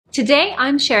Today,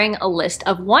 I'm sharing a list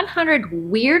of 100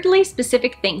 weirdly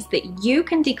specific things that you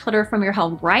can declutter from your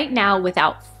home right now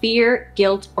without fear,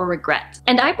 guilt, or regret.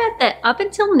 And I bet that up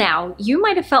until now, you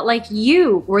might have felt like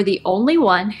you were the only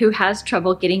one who has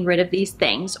trouble getting rid of these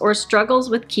things or struggles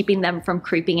with keeping them from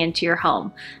creeping into your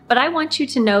home. But I want you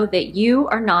to know that you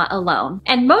are not alone.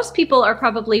 And most people are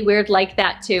probably weird like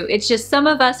that too. It's just some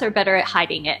of us are better at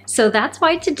hiding it. So that's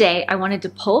why today I wanted to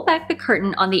pull back the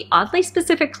curtain on the oddly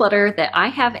specific clutter that I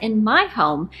have in my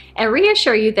home and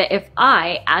reassure you that if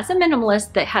I, as a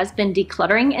minimalist that has been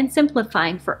decluttering and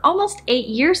simplifying for almost 8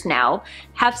 years now,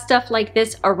 have stuff like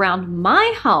this around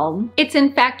my home, it's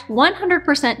in fact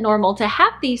 100% normal to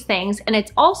have these things, and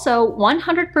it's also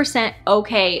 100%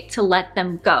 okay to let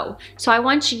them go. So I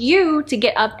want you to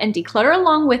get up and declutter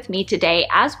along with me today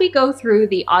as we go through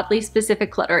the oddly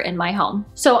specific clutter in my home.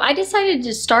 So I decided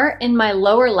to start in my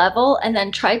lower level and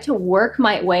then try to work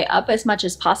my way up as much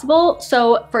as possible.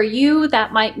 So for you,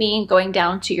 that might mean going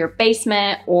down to your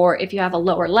basement, or if you have a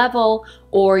lower level,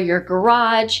 or your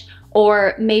garage,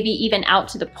 or maybe even out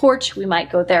to the porch, we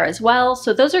might go there as well.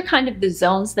 So those are kind of the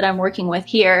zones that I'm working with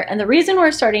here. And the reason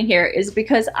we're starting here is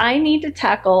because I need to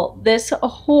tackle this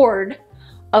horde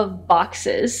of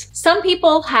boxes. Some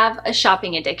people have a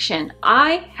shopping addiction.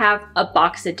 I have a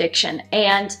box addiction,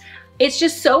 and it's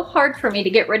just so hard for me to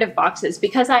get rid of boxes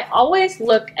because I always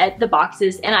look at the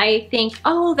boxes and I think,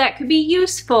 oh, that could be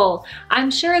useful. I'm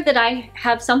sure that I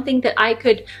have something that I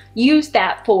could use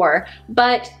that for.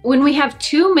 But when we have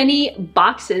too many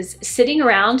boxes sitting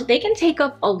around, they can take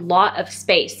up a lot of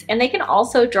space, and they can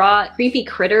also draw creepy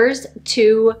critters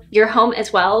to your home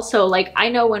as well. So like, I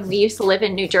know when we used to live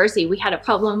in New Jersey, we had a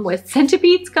problem with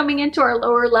centipedes coming into our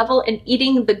lower level and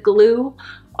eating the glue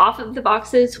off of the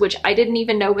boxes, which I didn't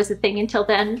even know was a thing until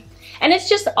then. And it's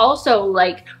just also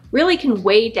like really can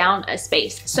weigh down a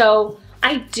space. So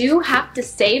I do have to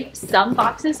save some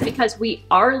boxes because we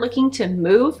are looking to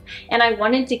move, and I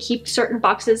wanted to keep certain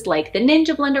boxes like the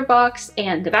Ninja Blender box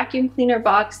and the vacuum cleaner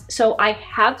box. So I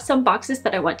have some boxes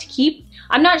that I want to keep.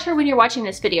 I'm not sure when you're watching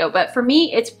this video, but for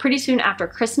me, it's pretty soon after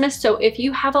Christmas. So if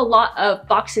you have a lot of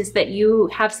boxes that you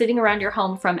have sitting around your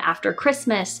home from after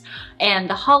Christmas and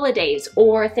the holidays,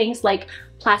 or things like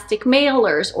plastic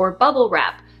mailers or bubble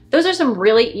wrap, those are some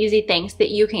really easy things that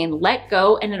you can let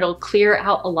go, and it'll clear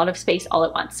out a lot of space all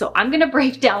at once. So I'm gonna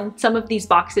break down some of these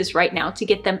boxes right now to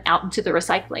get them out into the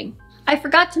recycling. I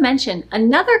forgot to mention,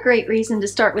 another great reason to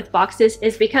start with boxes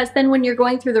is because then when you're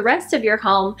going through the rest of your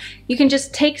home, you can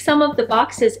just take some of the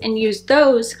boxes and use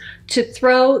those to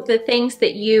throw the things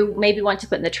that you maybe want to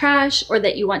put in the trash or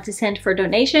that you want to send for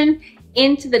donation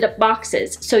into the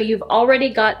boxes. So you've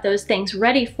already got those things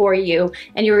ready for you,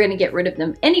 and you're gonna get rid of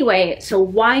them anyway, so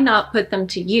why not put them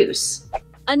to use?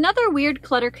 Another weird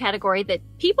clutter category that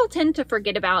people tend to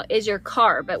forget about is your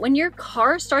car. But when your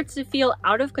car starts to feel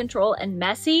out of control and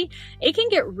messy, it can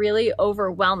get really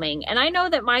overwhelming. And I know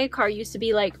that my car used to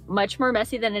be like much more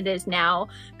messy than it is now,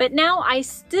 but now I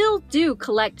still do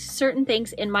collect certain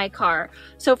things in my car.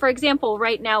 So for example,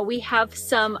 right now we have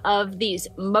some of these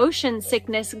motion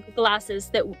sickness glasses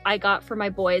that I got for my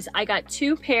boys. I got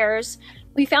 2 pairs.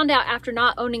 We found out after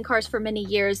not owning cars for many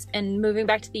years and moving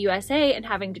back to the USA and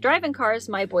having to drive in cars,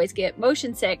 my boys get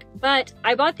motion sick. But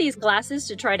I bought these glasses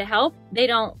to try to help. They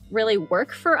don't really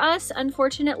work for us,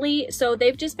 unfortunately, so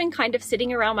they've just been kind of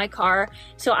sitting around my car.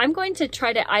 So I'm going to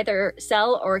try to either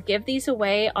sell or give these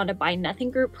away on a buy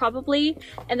nothing group probably.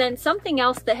 And then something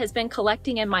else that has been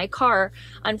collecting in my car,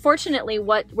 unfortunately,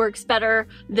 what works better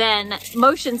than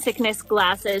motion sickness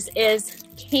glasses is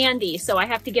candy. So I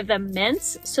have to give them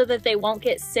mints so that they won't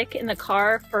get sick in the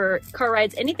car for car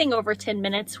rides. Anything over 10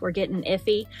 minutes, we're getting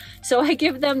iffy. So I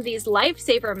give them these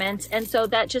lifesaver mints, and so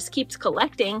that just keeps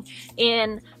collecting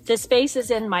in the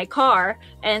spaces in my car.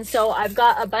 And so I've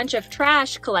got a bunch of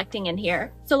trash collecting in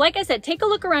here. So like I said, take a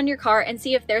look around your car and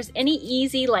see if there's any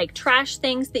easy like trash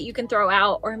things that you can throw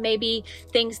out, or maybe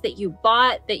things that you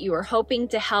bought that you were hoping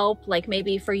to help, like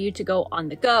maybe for you to go on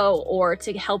the go or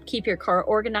to help keep your car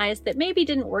organized that maybe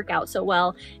didn't work out so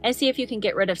well, and see if you can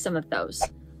get rid of some of those.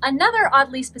 Another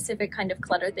oddly specific kind of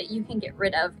clutter that you can get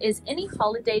rid of is any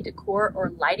holiday decor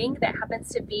or lighting that happens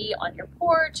to be on your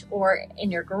porch or in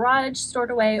your garage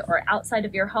stored away or outside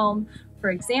of your home.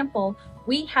 For example,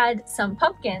 we had some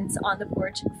pumpkins on the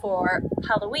porch for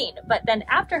Halloween, but then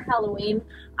after Halloween,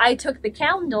 I took the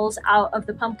candles out of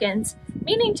the pumpkins,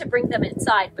 meaning to bring them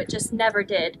inside, but just never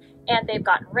did. And they've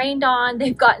gotten rained on,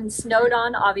 they've gotten snowed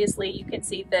on. Obviously, you can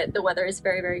see that the weather is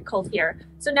very, very cold here.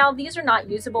 So now these are not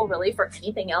usable really for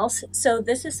anything else. So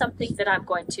this is something that I'm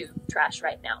going to trash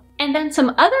right now. And then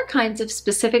some other kinds of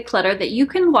specific clutter that you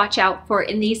can watch out for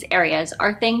in these areas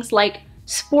are things like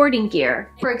sporting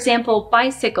gear. For example,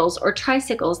 bicycles or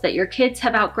tricycles that your kids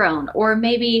have outgrown, or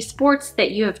maybe sports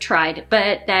that you have tried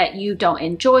but that you don't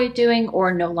enjoy doing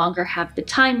or no longer have the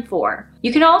time for.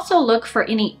 You can also look for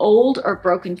any old or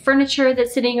broken furniture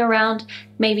that's sitting around,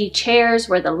 maybe chairs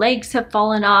where the legs have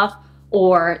fallen off,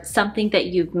 or something that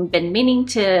you've been meaning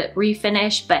to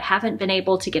refinish but haven't been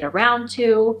able to get around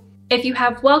to. If you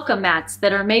have welcome mats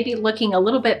that are maybe looking a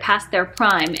little bit past their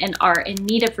prime and are in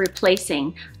need of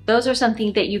replacing, those are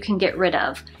something that you can get rid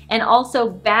of. And also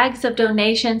bags of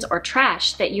donations or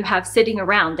trash that you have sitting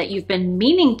around that you've been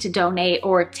meaning to donate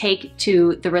or take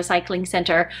to the recycling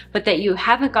center, but that you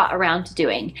haven't got around to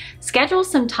doing. Schedule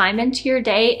some time into your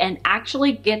day and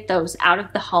actually get those out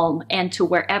of the home and to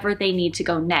wherever they need to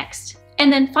go next.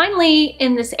 And then finally,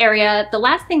 in this area, the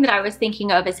last thing that I was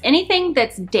thinking of is anything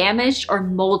that's damaged or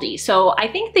moldy. So I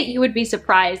think that you would be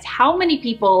surprised how many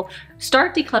people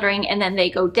start decluttering and then they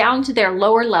go down to their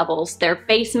lower levels, their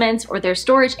basements or their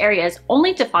storage areas,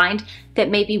 only to find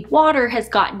that maybe water has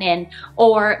gotten in,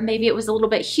 or maybe it was a little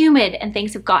bit humid and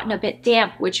things have gotten a bit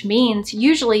damp, which means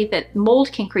usually that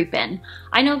mold can creep in.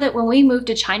 I know that when we moved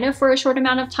to China for a short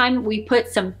amount of time, we put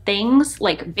some things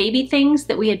like baby things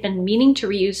that we had been meaning to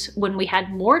reuse when we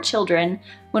had more children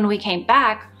when we came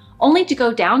back, only to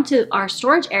go down to our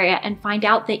storage area and find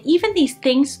out that even these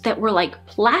things that were like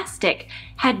plastic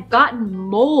had gotten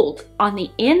mold on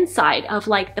the inside of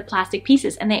like the plastic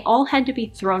pieces, and they all had to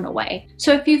be thrown away.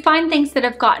 So if you find things that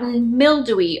have gotten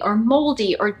mildewy or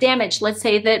moldy or damaged, let's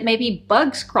say that maybe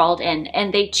bugs crawled in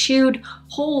and they chewed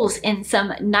holes in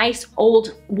some nice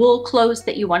old wool clothes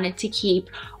that you wanted to keep,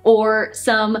 or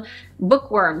some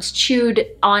bookworms chewed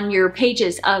on your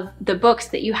pages of the books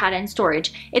that you had in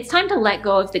storage, it's time to let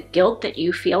go of the guilt that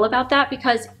you feel about that,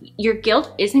 because your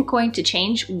guilt isn't going to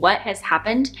change what has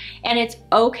happened, and it's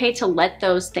okay to let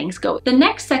those things go. The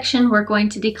next section we're going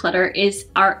to declutter is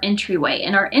our entryway,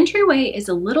 and our entryway is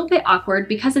a little bit awkward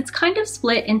because it's kind of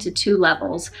split into two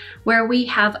levels, where we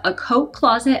have a coat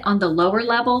closet on the lower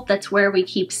level. That's where we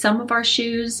keep some of our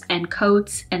shoes and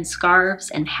coats and scarves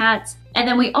and hats. And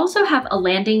then we also have a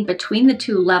landing between the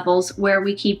two levels where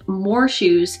we keep more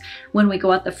shoes. When we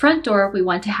go out the front door, we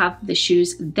want to have the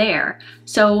shoes there.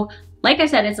 So like I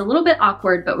said, it's a little bit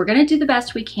awkward, but we're gonna do the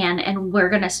best we can, and we're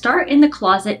gonna start in the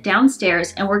closet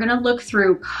downstairs, and we're gonna look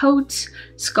through coats,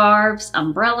 scarves,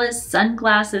 umbrellas,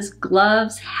 sunglasses,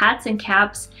 gloves, hats and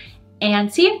caps,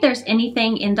 and see if there's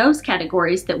anything in those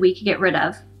categories that we could get rid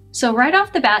of. So right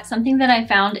off the bat, something that I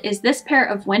found is this pair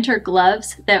of winter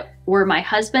gloves that were my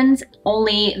husband's,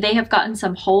 only they have gotten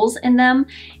some holes in them,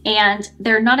 and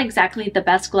they're not exactly the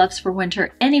best gloves for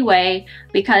winter anyway,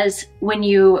 because when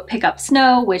you pick up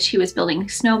snow, which he was building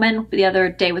snowmen the other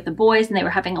day with the boys and they were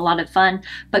having a lot of fun,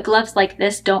 but gloves like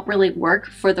this don't really work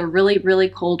for the really, really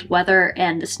cold weather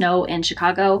and the snow in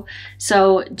Chicago.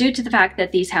 So due to the fact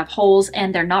that these have holes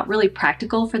and they're not really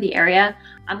practical for the area,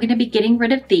 I'm gonna be getting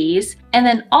rid of these. And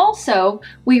then also,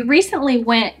 we recently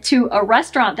went to a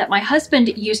restaurant that my husband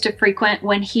used to frequent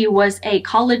when he was a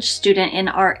college student in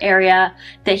our area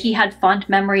that he had fond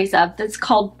memories of. That's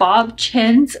called Bob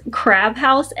Chin's Crab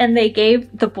House, and they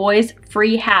gave the boys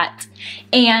free hats.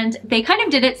 And they kind of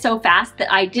did it so fast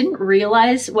that I didn't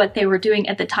realize what they were doing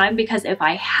at the time, because if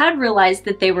I had realized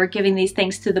that they were giving these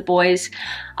things to the boys,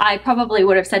 I probably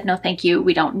would have said, no, thank you,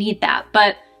 we don't need that.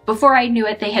 But before I knew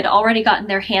it, they had already gotten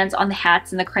their hands on the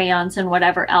hats and the crayons and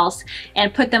whatever else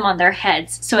and put them on their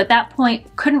heads. So at that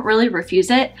point, couldn't really refuse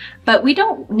it. But we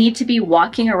don't need to be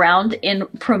walking around in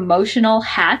promotional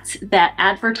hats that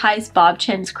advertise Bob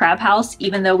Chin's Crab House,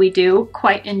 even though we do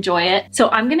quite enjoy it. So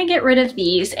I'm gonna get rid of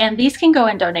these, and these can go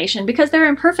in donation because they're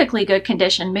in perfectly good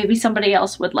condition. Maybe somebody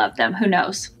else would love them, who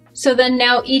knows? So then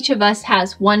now each of us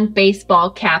has one baseball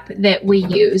cap that we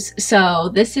use. So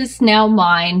this is now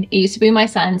mine. It used to be my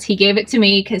son's. He gave it to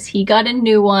me because he got a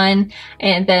new one.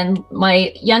 And then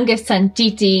my youngest son,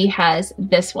 Titi, has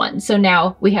this one. So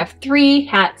now we have 3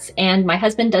 hats, and my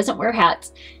husband doesn't wear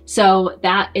hats. So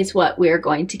that is what we're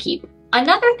going to keep.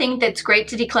 Another thing that's great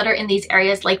to declutter in these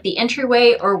areas, like the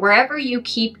entryway or wherever you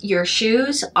keep your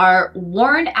shoes, are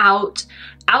worn out,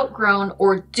 outgrown,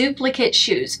 or duplicate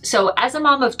shoes. So as a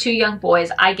mom of 2 young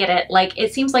boys, I get it. Like,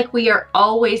 it seems like we are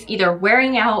always either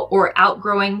wearing out or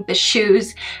outgrowing the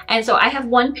shoes. And so I have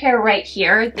one pair right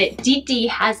here that Didi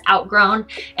has outgrown.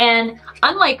 And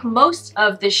unlike most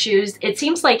of the shoes, it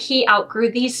seems like he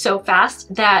outgrew these so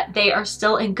fast that they are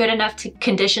still in good enough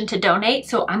condition to donate.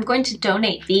 So I'm going to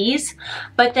donate these.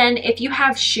 But then if you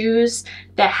have shoes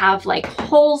that have like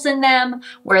holes in them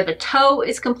where the toe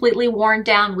is completely worn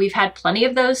down, we've had plenty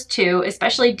of those too,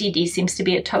 especially Didi seems to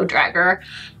be a toe dragger.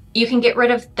 You can get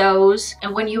rid of those.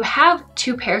 And when you have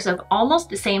two pairs of almost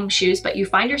the same shoes, but you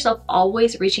find yourself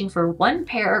always reaching for one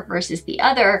pair versus the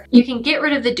other, you can get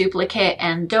rid of the duplicate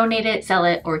and donate it, sell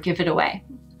it, or give it away.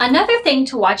 Another thing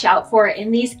to watch out for in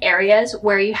these areas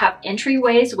where you have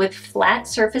entryways with flat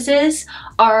surfaces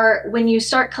are when you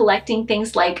start collecting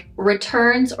things like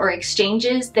returns or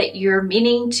exchanges that you're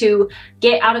meaning to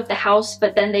get out of the house,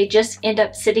 but then they just end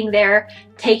up sitting there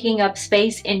taking up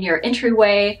space in your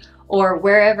entryway or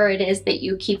wherever it is that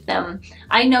you keep them.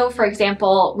 I know, for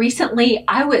example, recently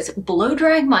I was blow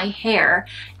drying my hair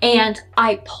and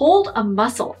I pulled a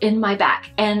muscle in my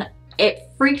back, and it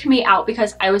freaked me out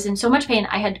because I was in so much pain.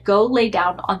 I had to go lay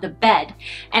down on the bed,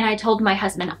 and I told my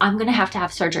husband, I'm gonna have to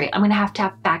have surgery. I'm gonna have to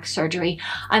have back surgery.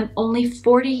 I'm only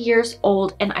 40 years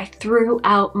old and I threw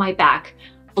out my back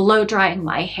blow drying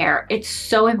my hair. It's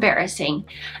so embarrassing.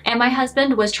 And my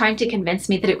husband was trying to convince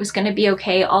me that it was gonna be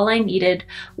okay. All I needed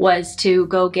was to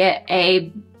go get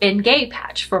a Bengay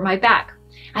patch for my back.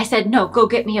 I said, no, go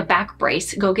get me a back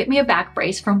brace. Go get me a back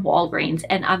brace from Walgreens,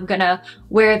 and I'm gonna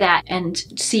wear that and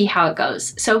see how it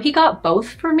goes. So he got both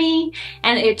for me,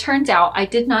 and it turns out I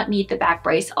did not need the back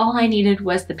brace. All I needed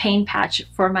was the pain patch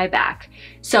for my back.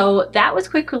 So that was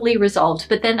quickly resolved,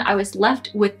 but then I was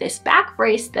left with this back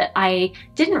brace that I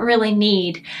didn't really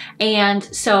need. And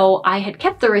so I had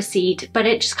kept the receipt, but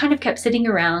it just kind of kept sitting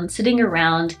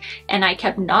around, and I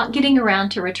kept not getting around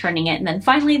to returning it. And then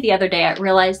finally the other day I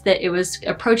realized that it was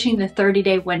approaching the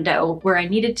 30-day window where I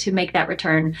needed to make that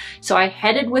return. So I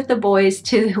headed with the boys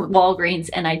to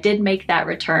Walgreens and I did make that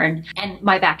return, and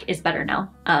my back is better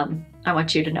now. I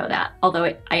want you to know that, although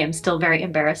I am still very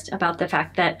embarrassed about the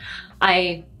fact that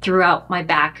I threw out my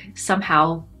back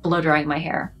somehow blow drying my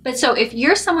hair. But so if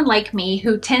you're someone like me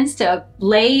who tends to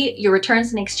lay your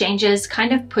returns and exchanges,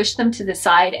 kind of push them to the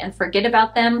side and forget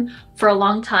about them for a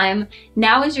long time,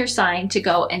 now is your sign to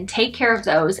go and take care of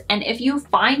those. And if you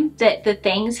find that the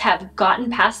things have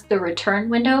gotten past the return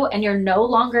window and you're no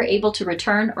longer able to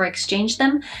return or exchange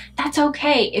them, that's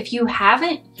okay. If you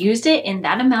haven't used it in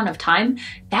that amount of time,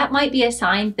 that might be a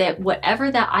sign that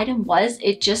whatever that item was,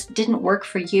 it just didn't work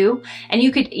for you. And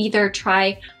you could either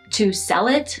try to sell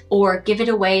it or give it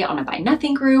away on a buy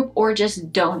nothing group or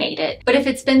just donate it. But if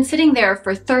it's been sitting there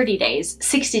for 30 days,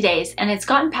 60 days, and it's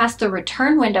gotten past the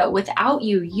return window without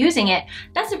you using it,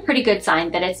 that's a pretty good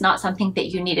sign that it's not something that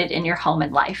you needed in your home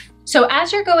and life. So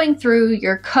as you're going through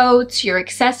your coats, your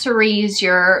accessories,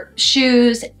 your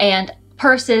shoes, and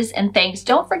purses and things,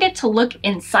 don't forget to look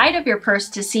inside of your purse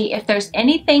to see if there's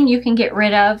anything you can get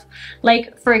rid of.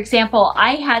 Like, for example,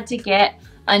 I had to get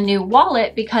a new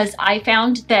wallet because I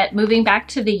found that moving back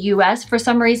to the US, for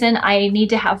some reason, I need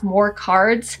to have more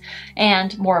cards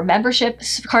and more membership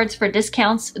cards for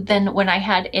discounts than when I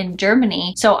had in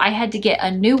Germany. So I had to get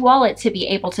a new wallet to be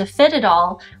able to fit it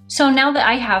all. So now that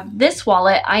I have this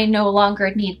wallet, I no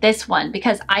longer need this one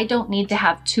because I don't need to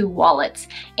have two wallets.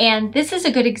 And this is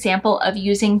a good example of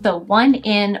using the one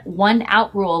in, one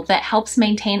out rule that helps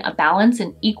maintain a balance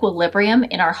and equilibrium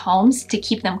in our homes to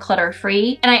keep them clutter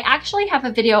free. And I actually have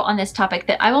a video on this topic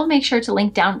that I will make sure to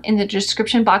link down in the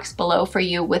description box below for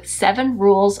you with 7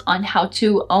 rules on how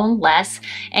to own less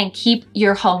and keep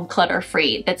your home clutter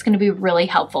free. That's going to be really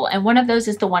helpful. And one of those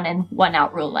is the one in, one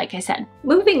out rule, like I said.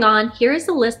 Moving on, here is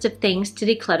a list of things to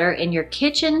declutter in your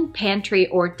kitchen, pantry,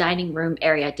 or dining room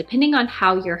area, depending on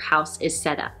how your house is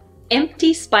set up.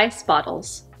 Empty spice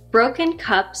bottles, broken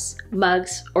cups,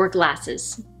 mugs, or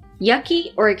glasses,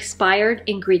 yucky or expired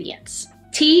ingredients,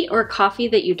 tea or coffee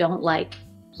that you don't like,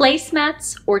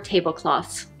 placemats or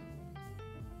tablecloths,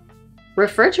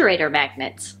 refrigerator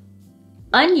magnets,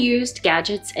 unused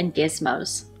gadgets and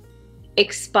gizmos,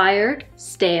 expired,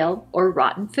 stale, or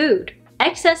rotten food,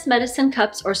 excess medicine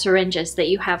cups or syringes that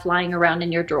you have lying around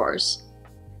in your drawers,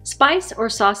 spice or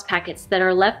sauce packets that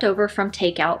are left over from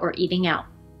takeout or eating out,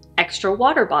 extra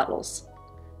water bottles,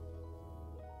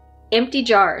 empty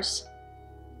jars,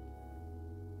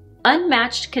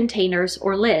 unmatched containers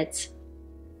or lids.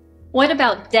 What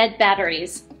about dead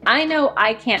batteries? I know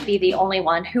I can't be the only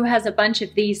one who has a bunch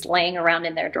of these laying around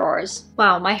in their drawers.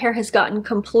 Wow, my hair has gotten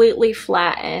completely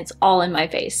flat and it's all in my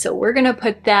face, so we're gonna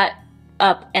put that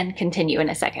up and continue in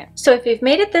a second. So if you've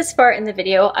made it this far in the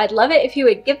video, I'd love it if you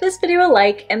would give this video a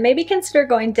like and maybe consider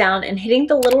going down and hitting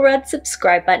the little red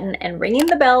subscribe button and ringing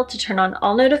the bell to turn on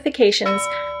all notifications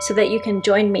so that you can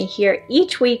join me here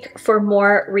each week for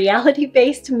more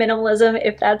reality-based minimalism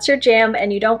if that's your jam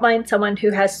and you don't mind someone who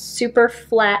has super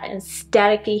flat and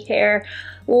staticky hair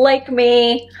like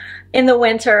me in the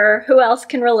winter. Who else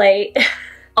can relate?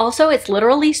 Also, it's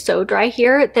literally so dry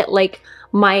here that like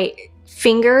my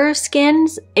finger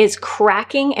skins is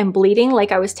cracking and bleeding.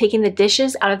 Like I was taking the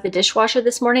dishes out of the dishwasher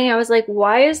this morning. I was like,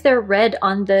 why is there red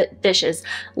on the dishes?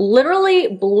 Literally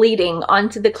bleeding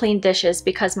onto the clean dishes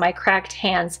because my cracked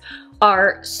hands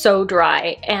are so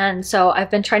dry. And so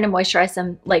I've been trying to moisturize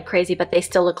them like crazy, but they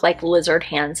still look like lizard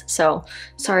hands. So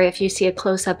sorry if you see a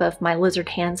close-up of my lizard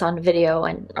hands on video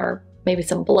or maybe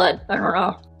some blood, I don't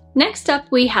know. Next up,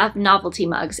 we have novelty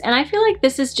mugs, and I feel like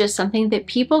this is just something that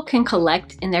people can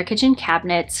collect in their kitchen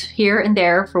cabinets here and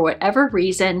there for whatever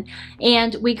reason.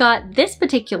 And we got this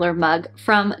particular mug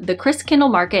from the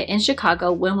Christkindl Market in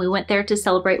Chicago when we went there to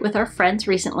celebrate with our friends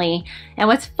recently. And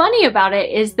what's funny about it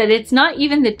is that it's not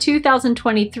even the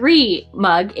 2023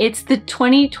 mug, it's the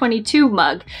 2022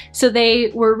 mug. So they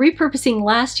were repurposing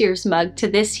last year's mug to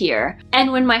this year.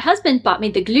 And when my husband bought me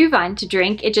the Glühwein to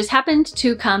drink, it just happened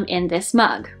to come in this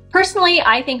mug. Personally,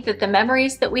 I think that the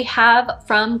memories that we have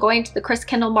from going to the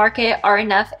Christkindl Market are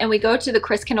enough, and we go to the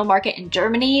Christkindl Market in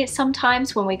Germany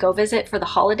sometimes when we go visit for the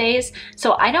holidays,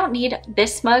 so I don't need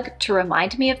this mug to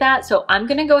remind me of that, so I'm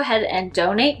gonna go ahead and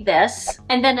donate this.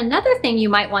 And then another thing you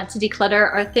might want to declutter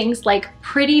are things like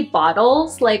pretty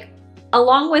bottles. Like,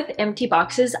 along with empty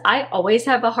boxes, I always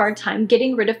have a hard time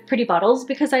getting rid of pretty bottles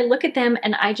because I look at them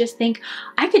and I just think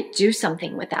I could do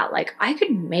something with that. Like I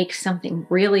could make something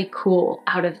really cool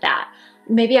out of that.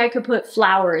 Maybe I could put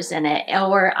flowers in it,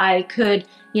 or I could,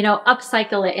 you know,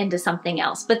 upcycle it into something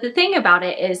else. But the thing about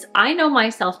it is I know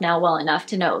myself now well enough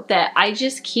to know that I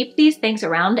just keep these things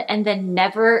around and then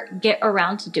never get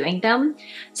around to doing them.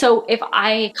 So if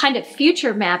I kind of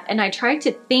future map and I try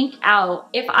to think out,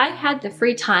 if I had the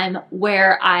free time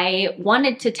where I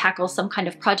wanted to tackle some kind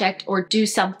of project or do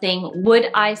something,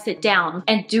 would I sit down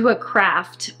and do a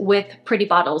craft with pretty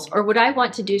bottles, or would I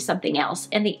want to do something else?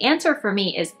 And the answer for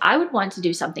me is I would want to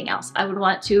do something else. I would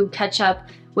want to catch up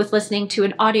with listening to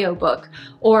an audiobook,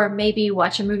 or maybe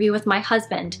watch a movie with my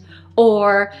husband,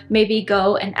 or maybe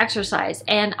go and exercise.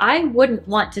 And I wouldn't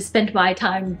want to spend my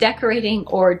time decorating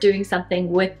or doing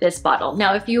something with this bottle.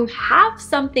 Now, if you have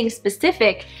something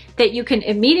specific that you can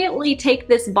immediately take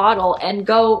this bottle and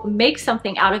go make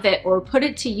something out of it or put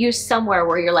it to use somewhere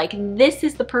where you're like, this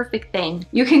is the perfect thing,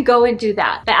 you can go and do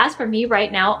that. But as for me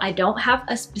right now, I don't have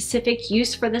a specific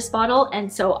use for this bottle,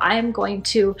 and so I'm going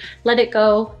to let it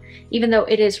go, even though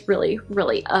it is really,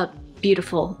 really a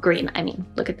beautiful green. I mean,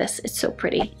 look at this, it's so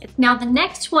pretty. Now the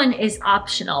next one is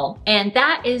optional, and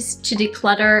that is to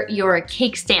declutter your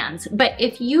cake stands. But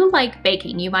if you like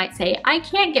baking, you might say, I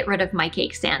can't get rid of my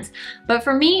cake stands. But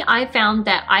for me, I found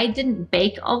that I didn't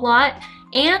bake a lot,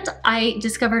 and I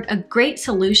discovered a great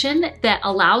solution that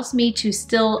allows me to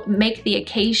still make the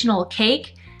occasional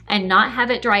cake and not have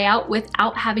it dry out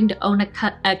without having to own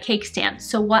a cake stand.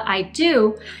 So what I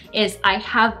do is I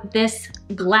have this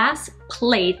glass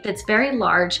plate that's very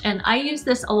large, and I use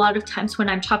this a lot of times when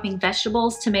I'm chopping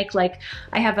vegetables to make, like,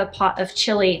 I have a pot of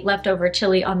chili, leftover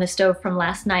chili on the stove from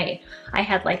last night. I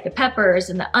had like the peppers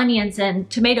and the onions and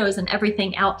tomatoes and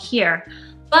everything out here.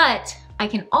 But I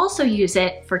can also use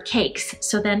it for cakes.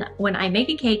 So then when I make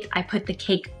a cake, I put the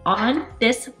cake on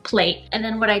this plate. And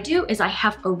then what I do is I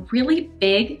have a really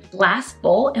big glass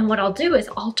bowl, and what I'll do is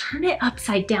I'll turn it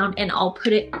upside down and I'll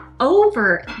put it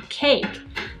over the cake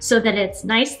so that it's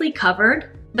nicely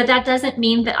covered. But that doesn't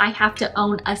mean that I have to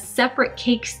own a separate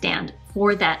cake stand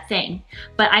for that thing.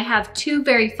 But I have two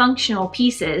very functional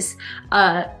pieces,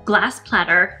 a glass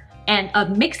platter and a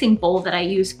mixing bowl that I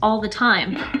use all the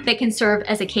time that can serve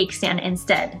as a cake stand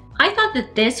instead. I thought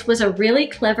that this was a really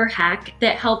clever hack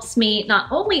that helps me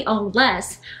not only own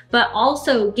less, but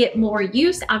also get more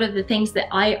use out of the things that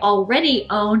I already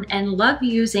own and love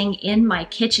using in my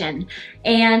kitchen.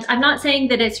 And I'm not saying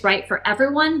that it's right for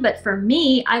everyone, but for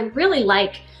me, I really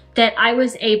like that I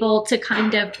was able to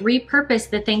kind of repurpose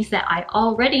the things that I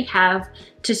already have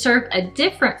to serve a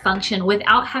different function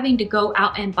without having to go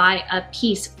out and buy a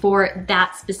piece for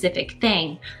that specific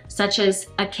thing, such as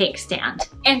a cake stand.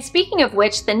 And speaking of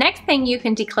which, the next thing you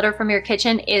can declutter from your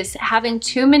kitchen is having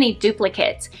too many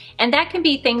duplicates. And that can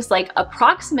be things like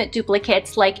approximate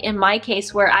duplicates, like in my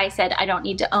case where I said I don't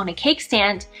need to own a cake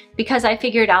stand because I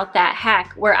figured out that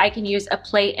hack where I can use a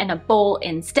plate and a bowl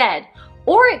instead.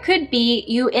 Or it could be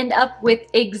you end up with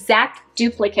exact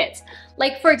duplicates.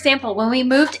 Like, for example, when we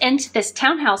moved into this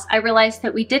townhouse, I realized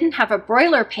that we didn't have a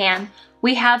broiler pan.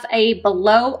 We have a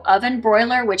below oven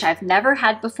broiler, which I've never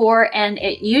had before, and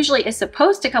it usually is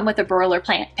supposed to come with a broiler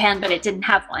pan, but it didn't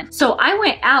have one. So I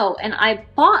went out and I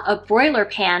bought a broiler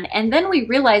pan, and then we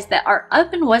realized that our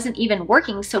oven wasn't even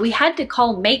working, so we had to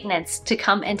call maintenance to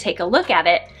come and take a look at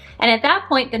it. And at that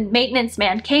point, the maintenance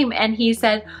man came and he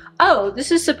said, "Oh,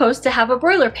 this is supposed to have a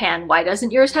broiler pan. Why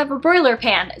doesn't yours have a broiler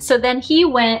pan?" So then he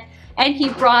went and he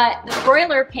brought the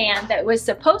broiler pan that was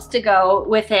supposed to go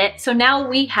with it. So now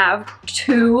we have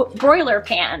 2 broiler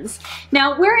pans.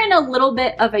 Now we're in a little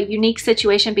bit of a unique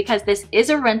situation because this is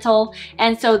a rental,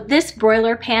 and so this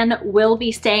broiler pan will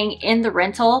be staying in the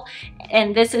rental,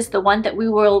 and this is the one that we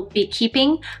will be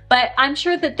keeping. But I'm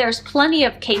sure that there's plenty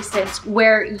of cases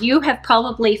where you have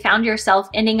probably found yourself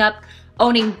ending up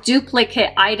owning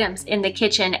duplicate items in the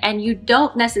kitchen, and you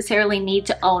don't necessarily need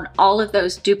to own all of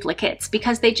those duplicates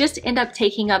because they just end up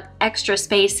taking up extra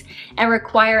space and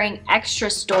requiring extra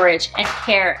storage and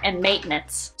care and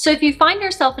maintenance. So if you find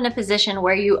yourself in a position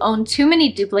where you own too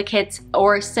many duplicates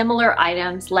or similar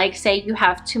items, like say you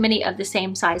have too many of the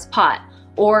same size pot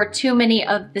or too many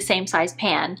of the same size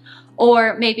pan,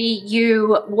 or maybe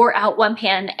you wore out one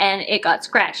pan and it got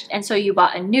scratched, and so you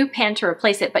bought a new pan to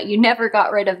replace it, but you never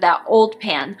got rid of that old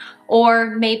pan. Or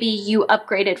maybe you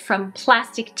upgraded from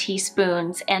plastic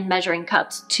teaspoons and measuring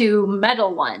cups to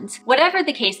metal ones. Whatever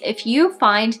the case, if you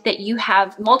find that you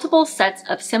have multiple sets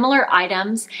of similar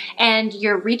items and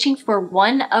you're reaching for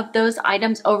one of those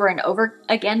items over and over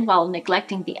again while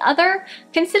neglecting the other,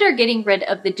 consider getting rid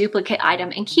of the duplicate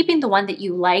item and keeping the one that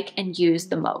you like and use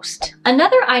the most.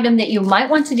 Another item that you might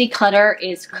want to declutter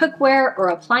is cookware or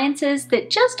appliances that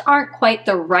just aren't quite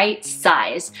the right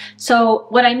size. So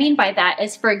what I mean by that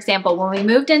is, for example, when we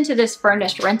moved into this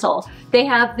furnished rental, they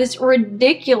have this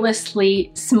ridiculously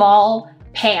small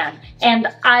pan. And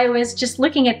I was just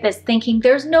looking at this thinking,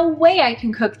 there's no way I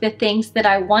can cook the things that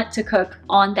I want to cook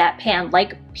on that pan,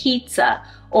 like pizza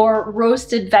or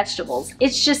roasted vegetables.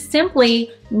 It's just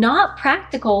simply not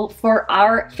practical for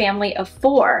our family of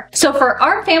 4. So for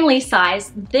our family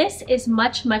size, this is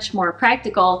much, much more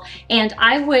practical, and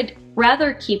I would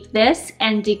rather keep this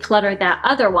and declutter that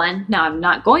other one. Now I'm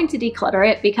not going to declutter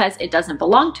it because it doesn't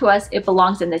belong to us, it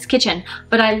belongs in this kitchen,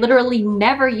 but I literally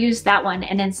never use that one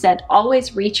and instead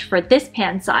always reach for this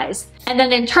pan size. And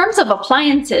then in terms of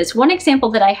appliances, one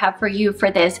example that I have for you for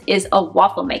this is a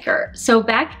waffle maker. So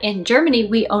back in Germany,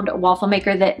 we owned a waffle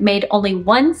maker that made only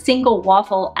one single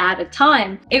waffle at a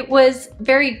time. It was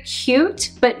very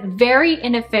cute, but very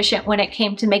inefficient when it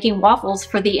came to making waffles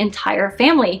for the entire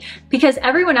family, because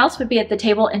everyone else would be at the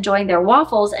table enjoying their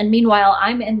waffles, and meanwhile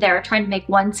I'm in there trying to make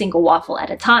one single waffle at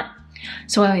a time.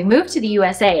 So when we moved to the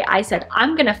USA, I said,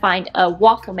 I'm gonna find a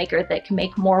waffle maker that can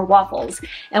make more waffles.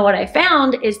 And what I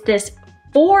found is this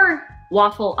 4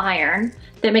 waffle iron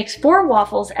that makes 4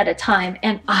 waffles at a time,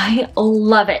 and I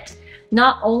love it.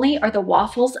 Not only are the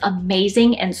waffles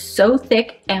amazing and so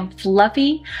thick and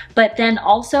fluffy, but then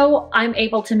also I'm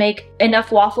able to make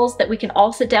enough waffles that we can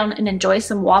all sit down and enjoy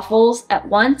some waffles at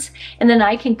once, and then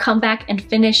I can come back and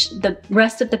finish the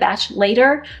rest of the batch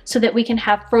later so that we can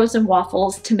have frozen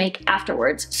waffles to make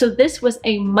afterwards. So this was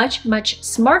a much, much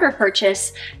smarter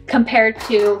purchase compared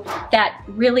to that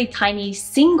really tiny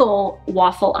single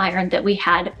waffle iron that we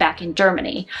had back in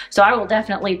Germany. So I will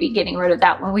definitely be getting rid of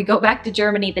that when we go back to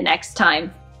Germany the next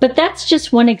time. But that's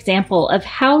just one example of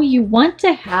how you want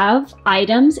to have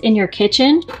items in your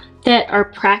kitchen that are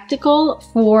practical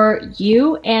for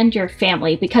you and your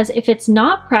family, because if it's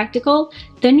not practical,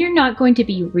 then you're not going to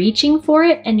be reaching for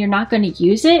it and you're not going to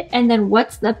use it, and then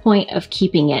what's the point of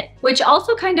keeping it? Which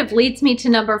also kind of leads me to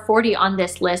number 40 on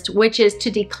this list, which is to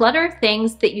declutter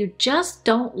things that you just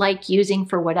don't like using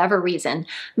for whatever reason.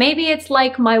 Maybe it's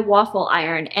like my waffle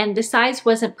iron and the size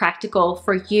wasn't practical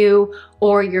for you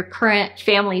or your current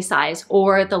family size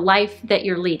or the life that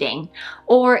you're leading.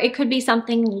 Or it could be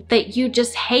something that you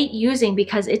just hate using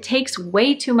because it takes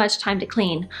way too much time to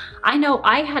clean. I know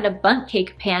I had a bundt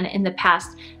cake pan in the past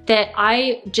that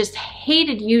I just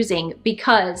hated using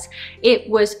because it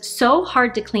was so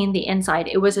hard to clean the inside.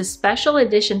 It was a special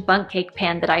edition bundt cake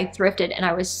pan that I thrifted, and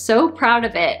I was so proud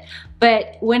of it.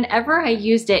 But whenever I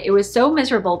used it, it was so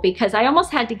miserable because I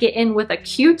almost had to get in with a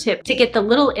Q-tip to get the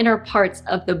little inner parts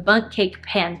of the bundt cake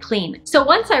pan clean. So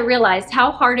once I realized how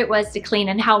hard it was to clean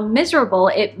and how miserable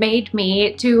it made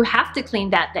me to have to clean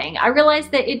that thing, I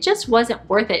realized that it just wasn't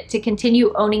worth it to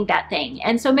continue owning that thing.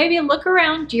 And so maybe look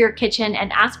around your kitchen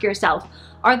and ask yourself,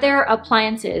 are there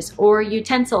appliances or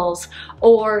utensils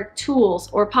or tools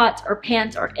or pots or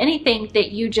pans or anything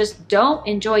that you just don't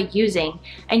enjoy using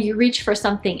and you reach for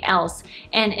something else?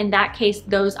 And in that case,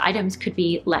 those items could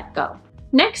be let go.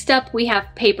 Next up, we have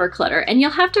paper clutter, and you'll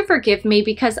have to forgive me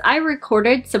because I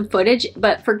recorded some footage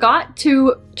but forgot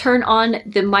to turn on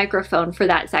the microphone for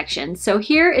that section. So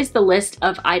here is the list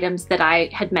of items that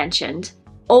I had mentioned.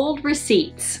 Old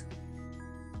receipts,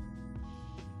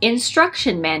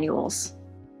 instruction manuals,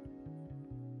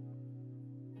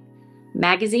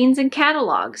 magazines and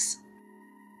catalogs,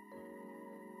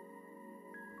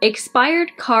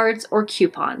 expired cards or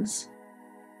coupons,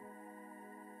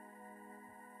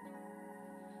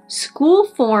 school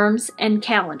forms and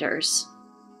calendars,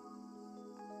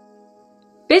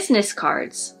 business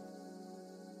cards,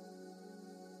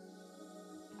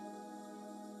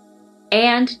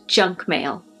 and junk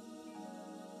mail.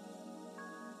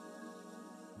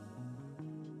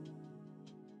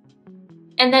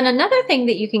 And then another thing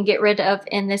that you can get rid of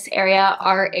in this area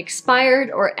are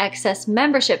expired or excess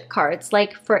membership cards.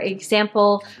 Like for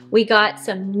example, we got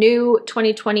some new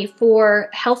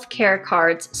 2024 healthcare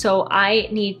cards. So I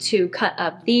need to cut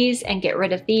up these and get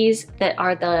rid of these that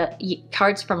are the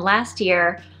cards from last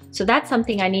year. So that's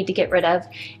something I need to get rid of.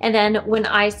 And then when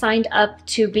I signed up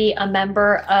to be a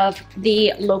member of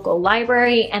the local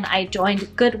library and I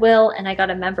joined Goodwill and I got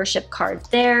a membership card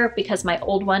there because my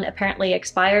old one apparently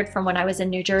expired from when I was in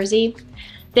New Jersey,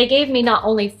 they gave me not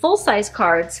only full-size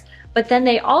cards, but then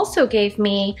they also gave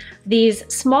me these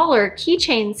smaller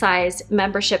keychain size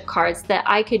membership cards that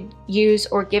I could use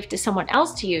or give to someone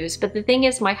else to use. But the thing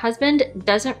is, my husband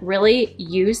doesn't really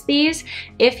use these.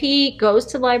 If he goes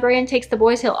to the library and takes the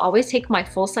boys, he'll always take my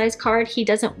full-size card. He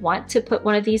doesn't want to put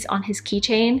one of these on his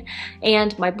keychain,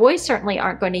 and my boys certainly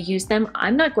aren't going to use them.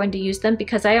 I'm not going to use them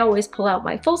because I always pull out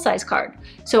my full-size card.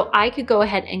 So I could go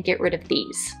ahead and get rid of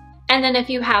these. And then if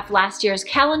you have last year's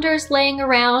calendars laying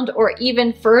around or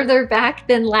even further back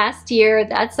than last year,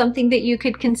 that's something that you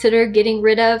could consider getting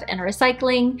rid of and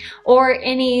recycling, or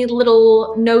any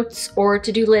little notes or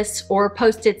to-do lists or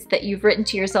post-its that you've written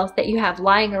to yourself that you have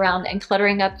lying around and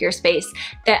cluttering up your space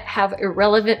that have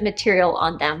irrelevant material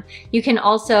on them. You can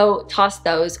also toss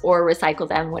those or recycle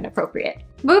them when appropriate.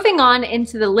 Moving on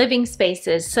into the living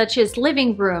spaces, such as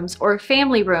living rooms or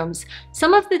family rooms,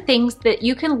 some of the things that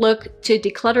you can look to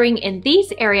decluttering in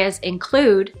these areas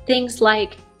include things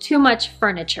like too much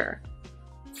furniture,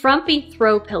 frumpy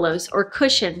throw pillows or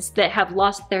cushions that have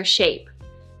lost their shape,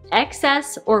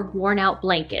 excess or worn out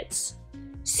blankets,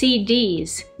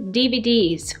 CDs,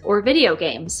 DVDs, or video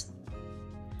games,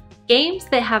 games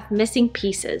that have missing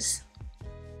pieces,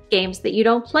 games that you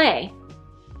don't play,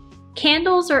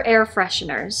 candles or air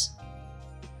fresheners,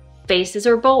 vases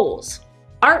or bowls,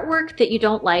 artwork that you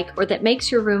don't like or that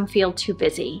makes your room feel too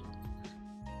busy,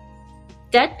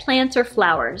 dead plants or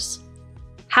flowers,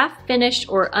 half-finished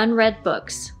or unread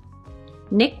books,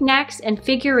 knickknacks and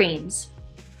figurines,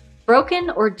 broken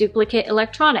or duplicate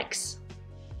electronics,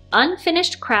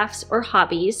 unfinished crafts or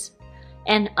hobbies,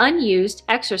 and unused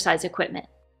exercise equipment.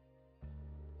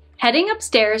 Heading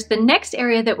upstairs, the next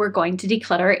area that we're going to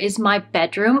declutter is my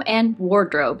bedroom and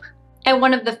wardrobe. And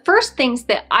one of the first things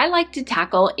that I like to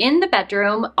tackle in the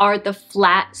bedroom are the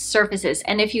flat surfaces.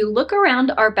 And if you look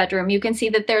around our bedroom, you can see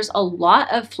that there's a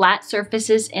lot of flat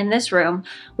surfaces in this room.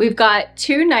 We've got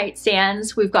 2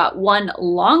 nightstands, we've got 1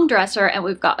 long dresser, and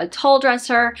we've got a tall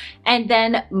dresser. And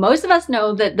then most of us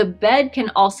know that the bed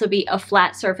can also be a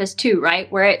flat surface too,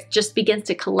 right? Where it just begins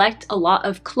to collect a lot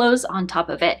of clothes on top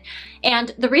of it.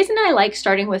 And the reason I like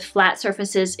starting with flat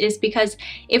surfaces is because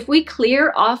if we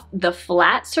clear off the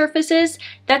flat surfaces,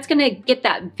 that's gonna get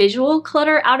that visual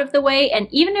clutter out of the way. And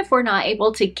even if we're not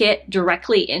able to get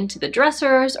directly into the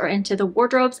dressers or into the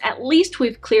wardrobes, at least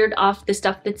we've cleared off the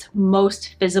stuff that's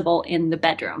most visible in the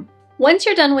bedroom. Once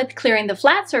you're done with clearing the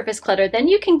flat surface clutter, then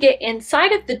you can get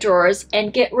inside of the drawers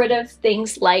and get rid of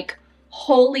things like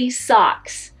holey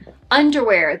socks,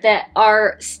 underwear that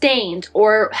are stained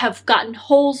or have gotten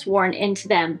holes worn into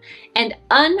them, and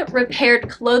unrepaired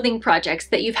clothing projects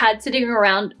that you've had sitting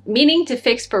around meaning to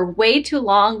fix for way too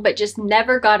long but just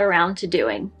never got around to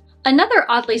doing. Another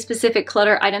oddly specific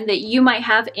clutter item that you might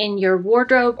have in your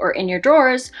wardrobe or in your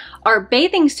drawers are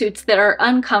bathing suits that are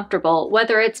uncomfortable,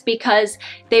 whether it's because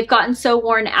they've gotten so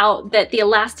worn out that the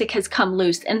elastic has come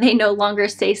loose and they no longer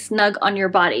stay snug on your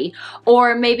body,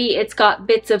 or maybe it's got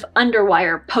bits of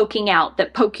underwire poking out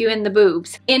that poke you in the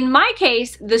boobs. In my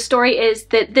case, the story is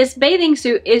that this bathing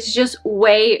suit is just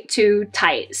way too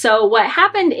tight. So what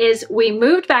happened is we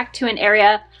moved back to an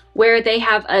area where they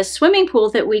have a swimming pool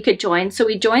that we could join. So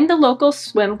we joined the local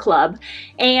swim club,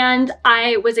 and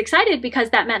I was excited because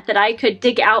that meant that I could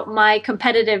dig out my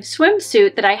competitive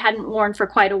swimsuit that I hadn't worn for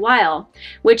quite a while,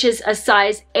 which is a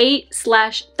size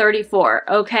 8/34,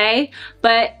 okay?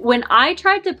 But when I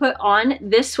tried to put on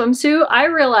this swimsuit, I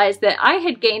realized that I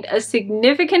had gained a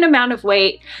significant amount of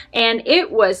weight and it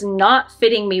was not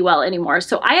fitting me well anymore.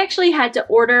 So I actually had to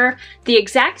order the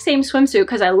exact same swimsuit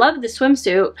because I love the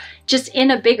swimsuit, just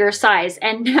in a bigger size,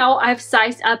 and now I've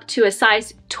sized up to a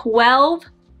size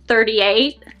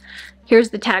 12/38. Here's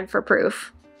the tag for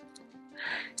proof.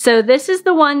 So this is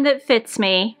the one that fits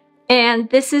me, and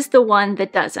this is the one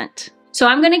that doesn't. So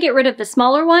I'm gonna get rid of the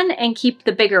smaller one and keep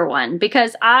the bigger one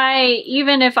because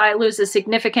even if I lose a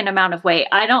significant amount of weight,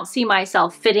 I don't see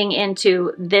myself fitting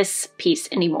into this piece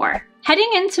anymore. Heading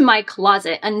into my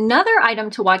closet, another item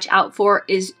to watch out for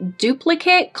is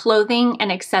duplicate clothing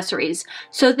and accessories.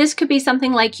 So this could be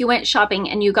something like you went shopping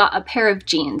and you got a pair of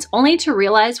jeans, only to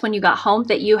realize when you got home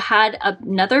that you had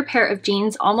another pair of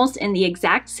jeans almost in the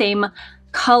exact same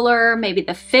color, maybe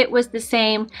the fit was the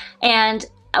same, and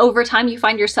over time you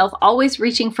find yourself always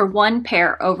reaching for one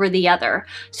pair over the other.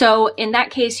 So in that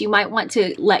case, you might want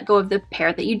to let go of the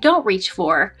pair that you don't reach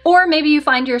for. Or maybe you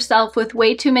find yourself with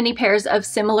way too many pairs of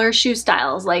similar shoe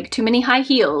styles, like too many high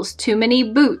heels, too many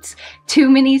boots, too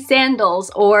many sandals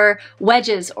or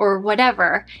wedges or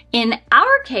whatever. In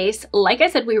our case, like I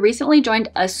said, we recently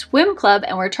joined a swim club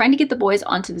and we're trying to get the boys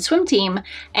onto the swim team,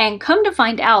 and come to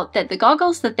find out that the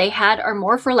goggles that they had are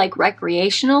more for like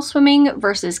recreational swimming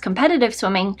versus competitive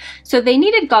swimming. So they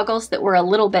needed goggles that were a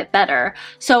little bit better.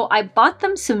 So I bought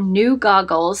them some new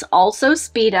goggles, also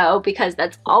Speedo, because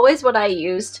that's always what I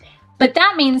used. But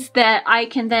that means that I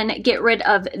can then get rid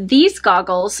of these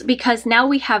goggles because now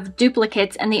we have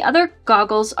duplicates and the other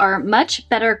goggles are much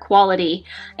better quality.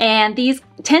 And these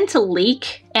tend to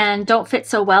leak and don't fit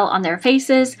so well on their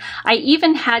faces. I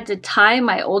even had to tie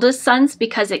my oldest son's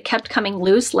because it kept coming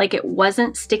loose, like it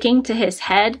wasn't sticking to his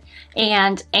head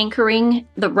and anchoring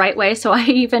the right way. So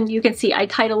you can see I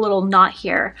tied a little knot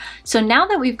here. So now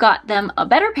that we've got them a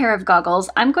better pair of goggles,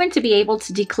 I'm going to be able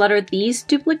to declutter these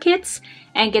duplicates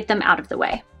and get them out of the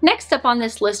way. Next up on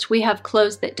this list, we have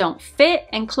clothes that don't fit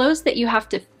and clothes that you have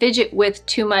to fidget with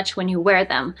too much when you wear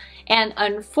them. And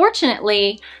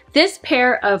unfortunately, this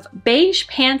pair of beige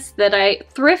pants that I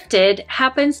thrifted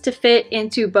happens to fit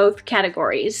into both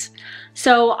categories.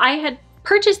 So I had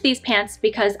purchased these pants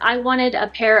because I wanted a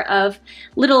pair of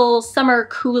little summer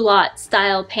culotte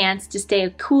style pants to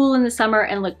stay cool in the summer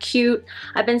and look cute.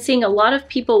 I've been seeing a lot of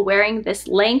people wearing this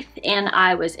length and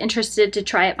I was interested to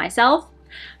try it myself.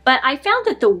 But I found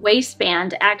that the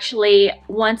waistband actually,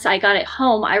 once I got it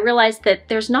home, I realized that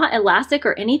there's not elastic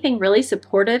or anything really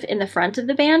supportive in the front of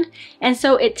the band. And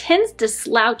so it tends to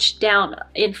slouch down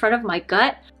in front of my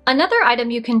gut. Another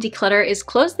item you can declutter is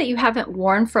clothes that you haven't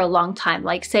worn for a long time,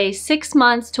 like say 6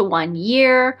 months to 1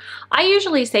 year. I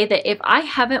usually say that if I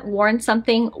haven't worn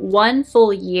something 1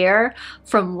 full year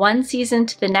from one season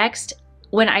to the next,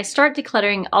 when I start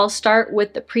decluttering, I'll start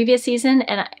with the previous season,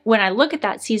 and when I look at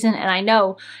that season and I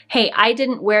know, hey, I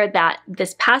didn't wear that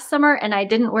this past summer and I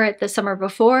didn't wear it the summer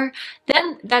before,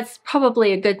 then that's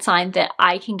probably a good sign that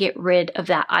I can get rid of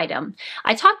that item.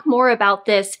 I talk more about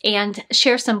this and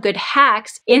share some good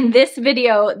hacks in this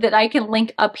video that I can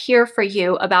link up here for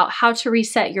you about how to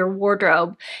reset your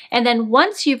wardrobe. And then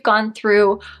once you've gone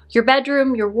through your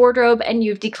bedroom, your wardrobe, and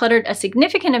you've decluttered a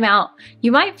significant amount,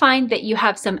 you might find that you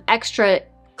have some extra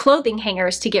clothing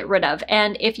hangers to get rid of.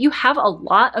 And if you have a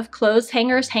lot of clothes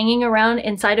hangers hanging around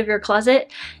inside of your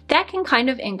closet, that can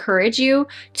kind of encourage you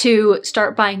to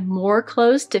start buying more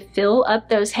clothes to fill up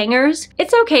those hangers.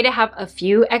 It's okay to have a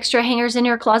few extra hangers in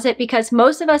your closet because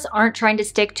most of us aren't trying to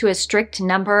stick to a strict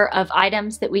number of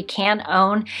items that we can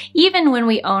own, even when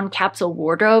we own capsule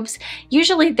wardrobes.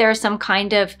 Usually there's some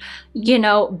kind of,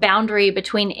 boundary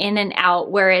between in and out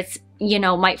where it's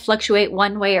might fluctuate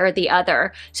one way or the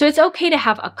other. So it's okay to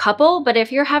have a couple, but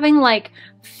if you're having like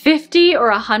 50 or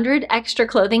 100 extra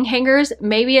clothing hangers,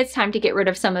 maybe it's time to get rid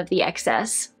of some of the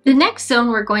excess. The next zone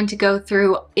we're going to go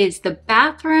through is the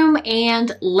bathroom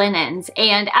and linens.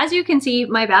 And as you can see,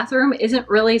 my bathroom isn't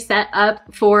really set up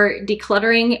for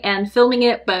decluttering and filming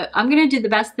it, but I'm gonna do the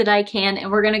best that I can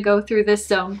and we're gonna go through this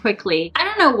zone quickly. I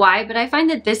don't know why, but I find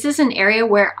that this is an area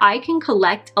where I can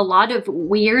collect a lot of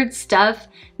weird stuff,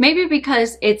 maybe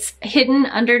because it's hidden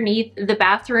underneath the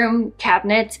bathroom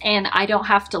cabinets and I don't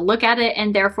have to look at it,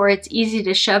 and therefore it's easy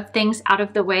to shove things out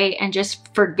of the way and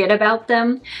just forget about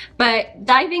them. But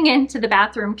diving into the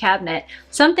bathroom cabinet,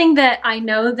 something that I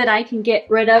know that I can get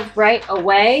rid of right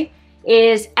away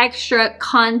is extra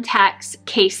contacts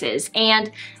cases.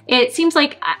 And it seems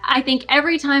like I think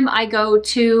every time I go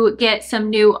to get some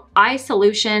new eye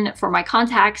solution for my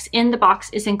contacts, in the box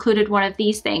is included one of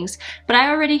these things. But I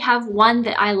already have one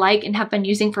that I like and have been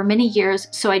using for many years,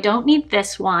 so I don't need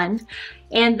this one.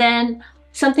 And then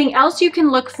something else you can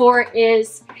look for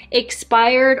is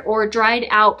expired or dried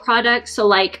out products. So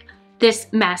like this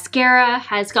mascara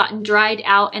has gotten dried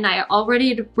out and I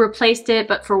already replaced it,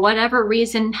 but for whatever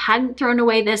reason hadn't thrown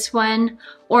away this one.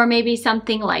 Or maybe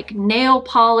something like nail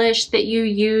polish that you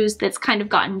use that's kind of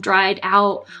gotten dried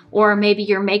out, or maybe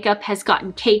your makeup has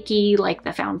gotten cakey like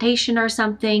the foundation or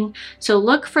something. So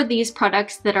look for these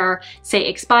products that are, say,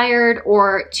 expired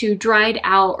or too dried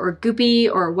out or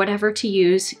goopy or whatever to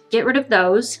use. Get rid of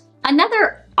those.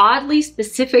 Another oddly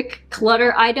specific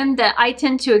clutter item that I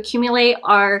tend to accumulate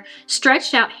are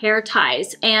stretched out hair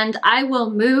ties, and I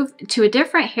will move to a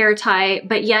different hair tie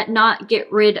but yet not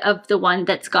get rid of the one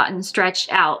that's gotten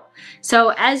stretched out.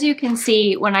 So as you can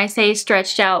see, when I say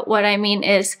stretched out, what I mean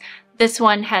is this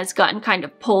one has gotten kind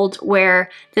of pulled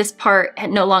where this part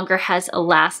no longer has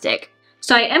elastic.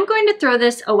 So I am going to throw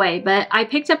this away, but I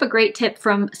picked up a great tip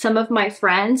from some of my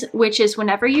friends, which is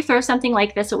whenever you throw something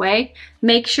like this away,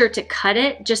 make sure to cut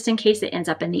it just in case it ends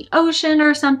up in the ocean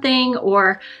or something,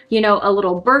 or, you know, a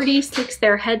little birdie sticks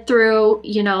their head through,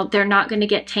 you know, they're not going to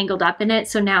get tangled up in it.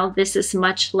 So now this is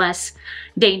much less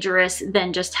dangerous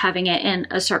than just having it in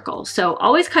a circle. So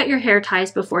always cut your hair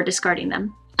ties before discarding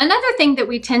them. Another thing that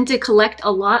we tend to collect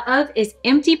a lot of is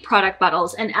empty product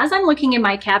bottles. And as I'm looking in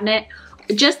my cabinet,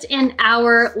 just in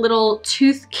our little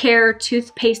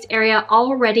toothpaste area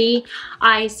already,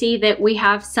 I see that we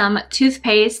have some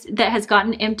toothpaste that has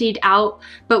gotten emptied out,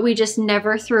 but we just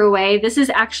never threw away. This is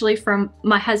actually from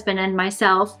my husband and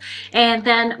myself. And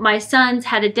then my sons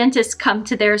had a dentist come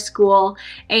to their school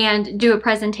and do a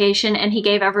presentation, and he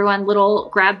gave everyone little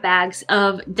grab bags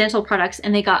of dental products,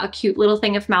 and they got a cute little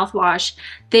thing of mouthwash.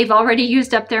 They've already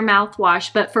used up their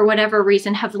mouthwash, but for whatever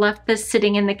reason have left this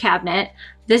sitting in the cabinet.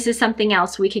 This is something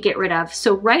else we could get rid of.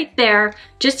 So right there,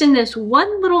 just in this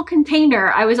one little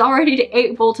container, I was already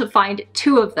able to find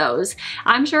 2 of those.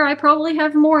 I'm sure I probably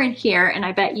have more in here, and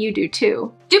I bet you do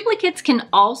too. Duplicates can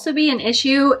also be an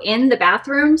issue in the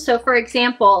bathroom. So for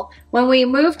example, when we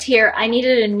moved here, I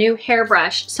needed a new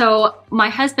hairbrush. So my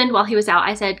husband, while he was out,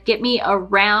 I said, get me a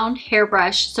round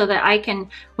hairbrush so that I can,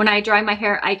 when I dry my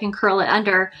hair, I can curl it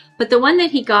under. But the one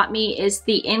that he got me is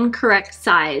the incorrect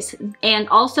size. And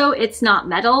also it's not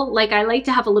metal. Like, I like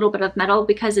to have a little bit of metal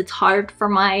because it's hard for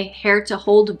my hair to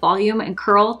hold volume and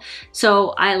curl. So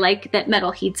I like that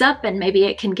metal heats up and maybe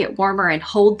it can get warmer and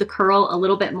hold the curl a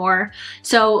little bit more.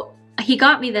 So he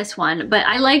got me this one, but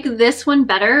I like this one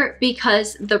better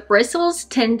because the bristles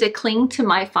tend to cling to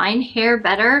my fine hair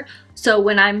better. So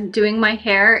when I'm doing my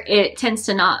hair, it tends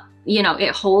to not, you know, it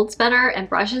holds better and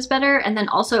brushes better. And then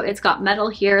also it's got metal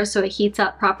here, so it heats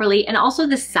up properly. And also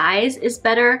the size is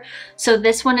better. So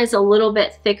this one is a little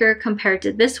bit thicker compared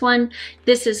to this one.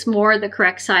 This is more the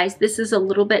correct size. This is a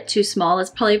little bit too small.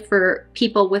 It's probably for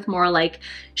people with more like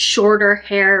shorter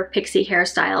hair, pixie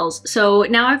hairstyles. So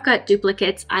now I've got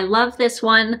duplicates. I love this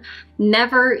one.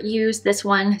 Never use this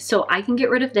one, so I can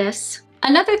get rid of this.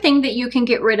 Another thing that you can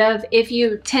get rid of if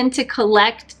you tend to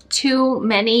collect too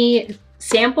many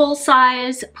sample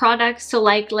size products. So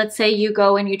like, let's say you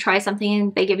go and you try something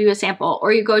and they give you a sample,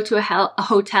 or you go to a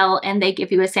hotel and they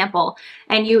give you a sample,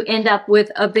 and you end up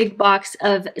with a big box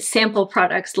of sample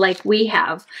products like we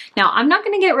have. Now, I'm not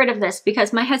going to get rid of this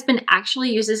because my husband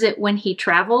actually uses it when he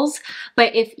travels.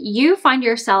 But if you find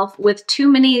yourself with too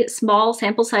many small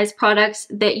sample size products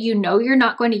that you know you're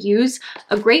not going to use,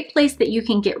 a great place that you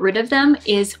can get rid of them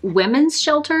is women's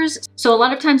shelters. So a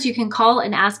lot of times you can call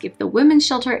and ask if the women's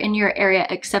shelter in your area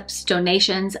accepts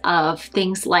donations of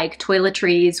things like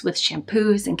toiletries with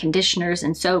shampoos and conditioners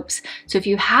and soaps. So if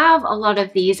you have a lot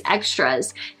of these extras,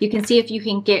 you can see if you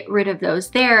can get rid of those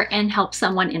there and help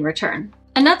someone in return.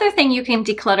 Another thing you can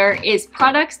declutter is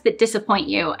products that disappoint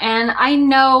you. And I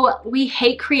know we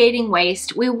hate creating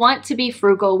waste. We want to be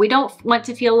frugal. We don't want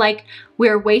to feel like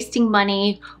we're wasting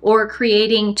money or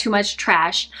creating too much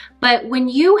trash. But when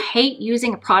you hate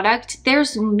using a product,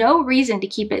 there's no reason to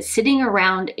keep it sitting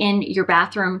around in your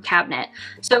bathroom cabinet.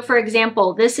 So for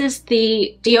example, this is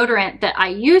the deodorant that I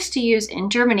used to use in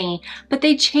Germany, but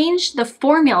they changed the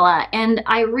formula. And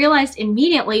I realized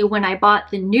immediately when I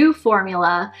bought the new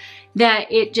formula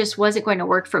that it just wasn't going to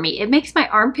work for me. It makes my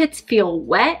armpits feel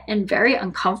wet and very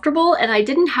uncomfortable, and I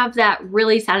didn't have that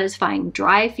really satisfying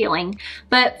dry feeling.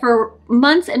 But for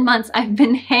months and months, I've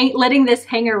been letting this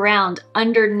hang around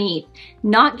underneath,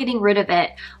 not getting rid of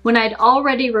it, when I'd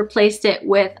already replaced it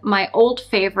with my old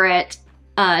favorite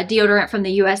deodorant from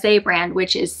the USA brand,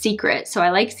 which is Secret. So I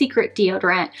like Secret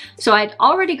deodorant. So I'd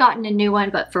already gotten a new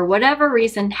one, but for whatever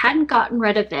reason hadn't gotten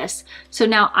rid of this. So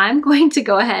now I'm going to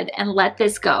go ahead and let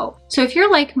this go. So if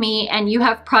you're like me and you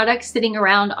have products sitting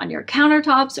around on your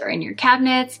countertops or in your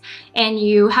cabinets and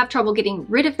you have trouble getting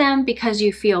rid of them because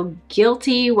you feel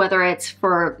guilty, whether it's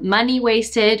for money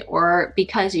wasted or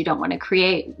because you don't want to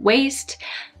create waste,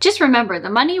 just remember the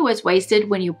money was wasted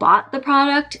when you bought the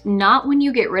product, not when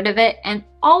you get rid of it. And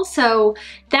also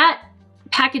that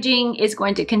packaging is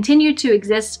going to continue to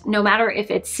exist no matter if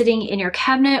it's sitting in your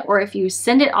cabinet or if you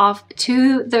send it off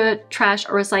to the trash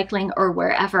or recycling or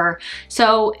wherever.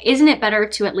 So isn't it better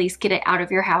to at least get it out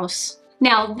of your house?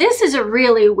 Now, this is a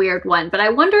really weird one, but I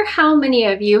wonder how many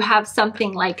of you have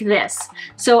something like this.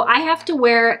 So I have to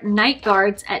wear night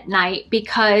guards at night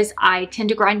because I tend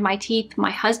to grind my teeth. My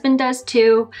husband does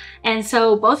too. And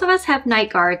so both of us have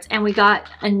night guards, and we got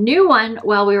a new one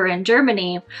while we were in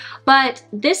Germany. But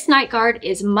this night guard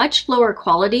is much lower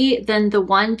quality than the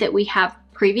one that we have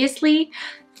previously.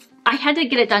 I had to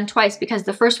get it done twice because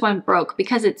the first one broke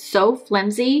because it's so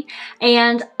flimsy,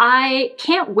 and I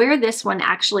can't wear this one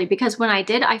actually because when I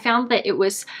did, I found that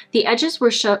the edges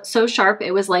were so sharp,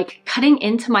 it was like cutting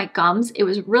into my gums. It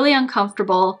was really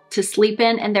uncomfortable to sleep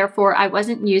in, and therefore I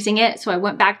wasn't using it. So I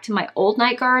went back to my old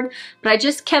night guard, but I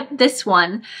just kept this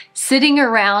one sitting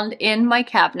around in my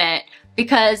cabinet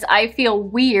because I feel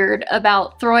weird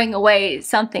about throwing away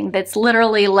something that's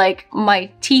literally like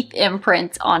my teeth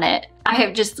imprints on it. I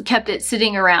have just kept it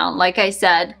sitting around, like I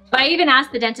said. But I even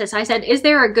asked the dentist, I said, is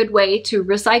there a good way to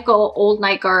recycle old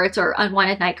night guards or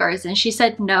unwanted night guards? And she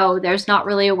said, no, there's not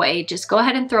really a way. Just go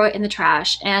ahead and throw it in the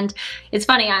trash. And it's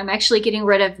funny, I'm actually getting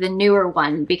rid of the newer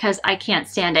one because I can't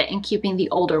stand it and keeping the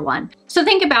older one. So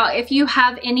think about if you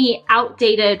have any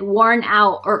outdated, worn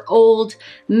out, or old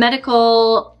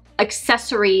medical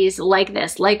accessories like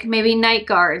this, like maybe night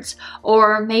guards,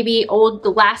 or maybe old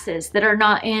glasses that are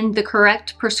not in the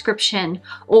correct prescription,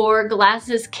 or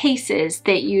glasses cases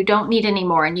that you don't need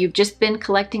anymore and you've just been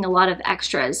collecting a lot of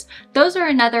extras. Those are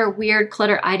another weird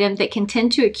clutter item that can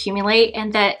tend to accumulate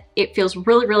and that it feels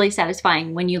really, really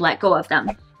satisfying when you let go of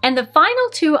them. And the final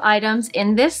two items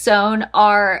in this zone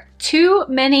are too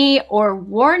many or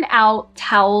worn out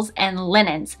towels and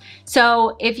linens.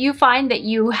 So if you find that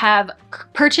you have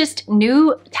purchased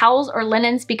new towels or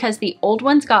linens because the old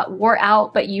ones got wore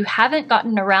out, but you haven't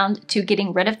gotten around to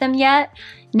getting rid of them yet,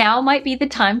 now might be the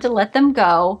time to let them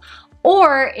go.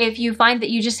 Or if you find that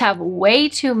you just have way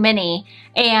too many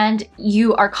and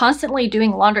you are constantly doing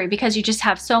laundry because you just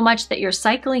have so much that you're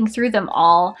cycling through them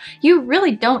all, you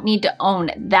really don't need to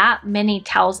own that many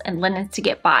towels and linens to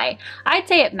get by. I'd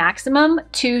say at maximum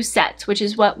 2 sets, which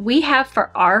is what we have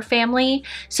for our family,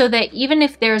 so that even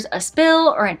if there's a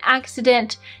spill or an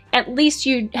accident, at least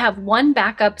you have one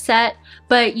backup set,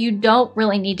 but you don't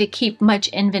really need to keep much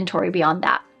inventory beyond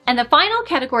that. And the final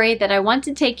category that I want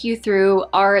to take you through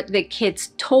are the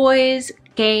kids' toys,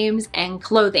 games, and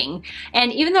clothing.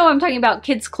 And even though I'm talking about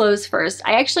kids' clothes first,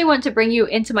 I actually want to bring you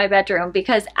into my bedroom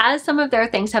because as some of their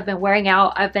things have been wearing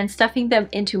out, I've been stuffing them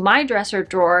into my dresser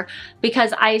drawer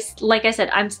because like I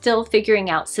said, I'm still figuring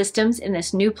out systems in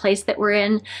this new place that we're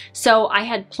in. So I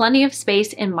had plenty of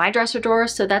space in my dresser drawer,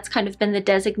 so that's kind of been the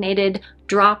designated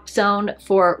drop zone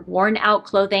for worn out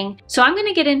clothing. So I'm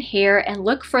gonna get in here and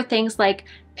look for things like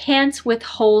pants with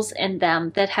holes in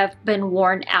them that have been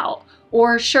worn out,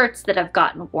 or shirts that have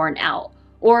gotten worn out,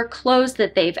 or clothes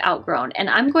that they've outgrown. And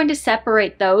I'm going to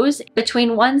separate those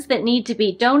between ones that need to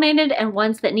be donated and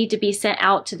ones that need to be sent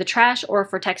out to the trash or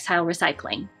for textile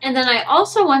recycling. And then I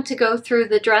also want to go through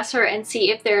the dresser and see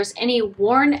if there's any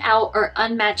worn out or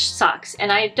unmatched socks.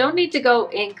 And I don't need to go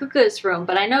in Kuka's room,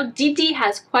 but I know Didi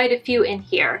has quite a few in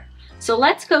here. So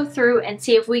let's go through and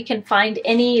see if we can find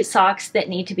any socks that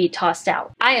need to be tossed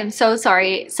out. I am so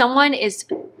sorry. Someone is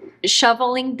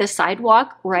shoveling the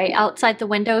sidewalk right outside the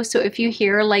window. So if you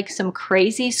hear like some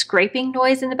crazy scraping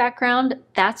noise in the background,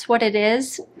 that's what it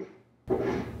is.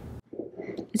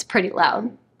 It's pretty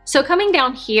loud. So coming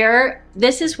down here,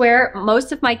 this is where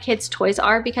most of my kids' toys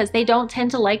are because they don't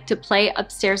tend to like to play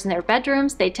upstairs in their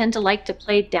bedrooms. They tend to like to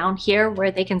play down here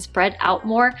where they can spread out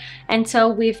more. And so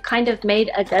we've kind of made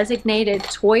a designated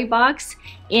toy box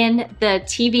in the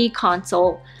TV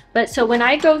console. But so when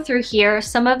I go through here,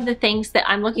 some of the things that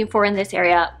I'm looking for in this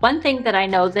area, one thing that I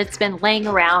know that's been laying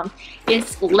around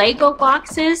is Lego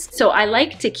boxes. So I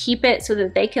like to keep it so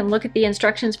that they can look at the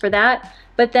instructions for that.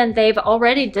 But then they've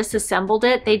already disassembled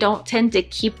it. They don't tend to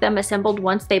keep them assembled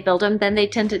once they build them. Then they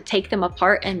tend to take them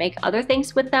apart and make other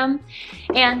things with them.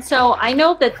 And so I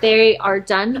know that they are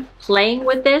done playing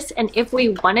with this. And if we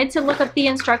wanted to look up the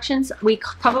instructions, we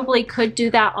probably could do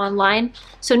that online.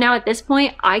 So now at this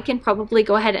point, I can probably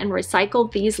go ahead and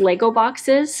recycle these Lego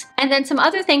boxes. And then some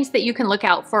other things that you can look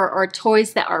out for are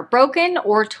toys that are broken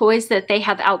or toys that they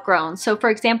have outgrown. So for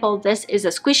example, this is a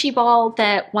squishy ball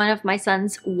that one of my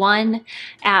sons won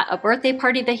at a birthday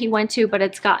party that he went to, but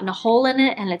it's gotten a hole in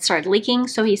it and it started leaking.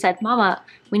 So he said, "Mama,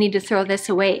 we need to throw this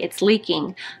away, it's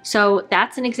leaking." So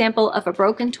that's an example of a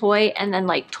broken toy. And then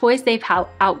like toys they've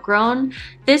outgrown.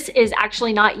 This is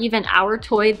actually not even our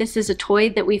toy. This is a toy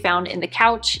that we found in the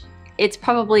couch. It's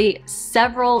probably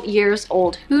several years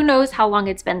old. Who knows how long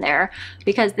it's been there,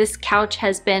 because this couch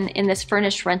has been in this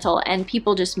furnished rental and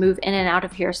people just move in and out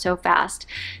of here so fast.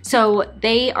 So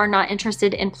they are not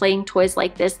interested in playing toys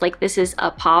like this. Like this is a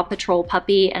Paw Patrol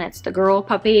puppy and it's the girl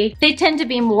puppy. They tend to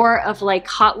be more of like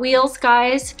Hot Wheels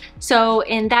guys. So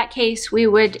in that case, we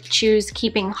would choose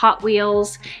keeping Hot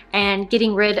Wheels and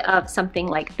getting rid of something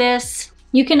like this.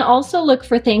 You can also look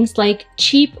for things like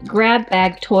cheap grab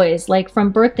bag toys, like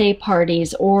from birthday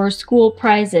parties or school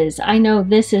prizes. I know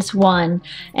this is one.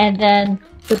 And then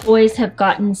the boys have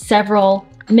gotten several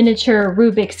miniature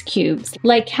Rubik's Cubes.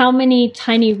 Like how many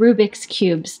tiny Rubik's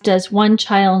Cubes does one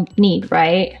child need,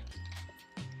 right?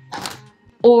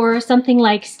 Or something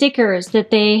like stickers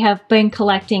that they have been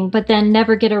collecting but then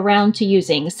never get around to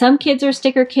using. Some kids are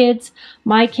sticker kids.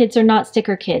 My kids are not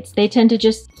sticker kids. They tend to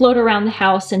just float around the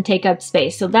house and take up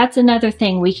space. So that's another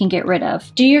thing we can get rid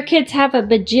of. Do your kids have a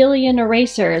bajillion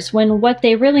erasers when what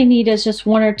they really need is just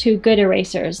one or two good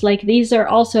erasers? Like these are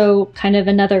also kind of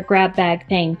another grab bag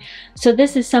thing. So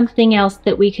this is something else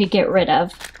that we could get rid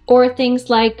of. Or things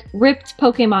like ripped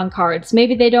Pokemon cards.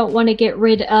 Maybe they don't want to get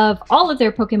rid of all of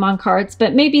their Pokemon cards,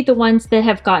 but maybe the ones that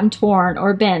have gotten torn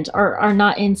or bent or are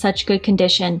not in such good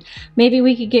condition. Maybe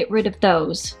we could get rid of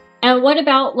those. And what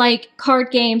about like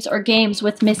card games or games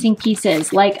with missing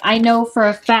pieces? Like I know for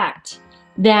a fact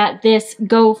that this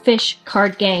Go Fish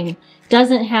card game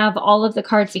doesn't have all of the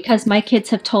cards because my kids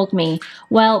have told me.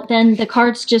 Well, then the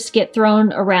cards just get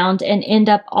thrown around and end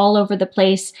up all over the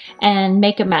place and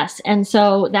make a mess. And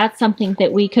so that's something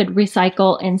that we could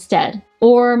recycle instead.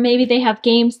 Or maybe they have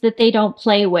games that they don't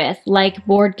play with, like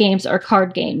board games or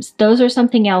card games. Those are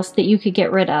something else that you could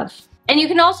get rid of. And you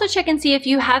can also check and see if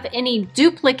you have any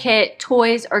duplicate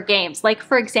toys or games. Like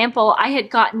for example, I had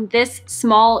gotten this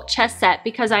small chess set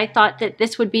because I thought that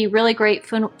this would be really great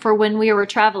for when we were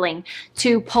traveling,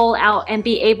 to pull out and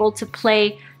be able to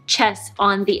play chess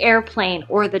on the airplane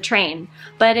or the train.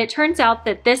 But it turns out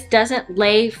that this doesn't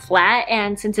lay flat,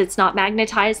 and since it's not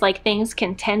magnetized, like things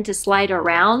can tend to slide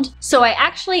around. So I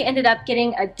actually ended up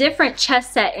getting a different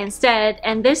chess set instead,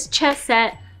 and this chess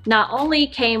set not only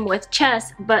came with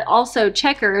chess, but also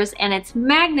checkers, and it's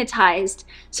magnetized.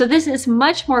 So this is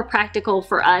much more practical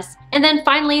for us. And then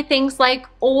finally, things like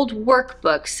old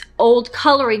workbooks, old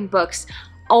coloring books,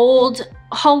 old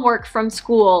homework from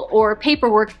school, or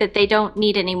paperwork that they don't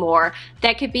need anymore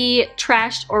that could be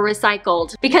trashed or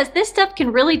recycled, because this stuff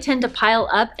can really tend to pile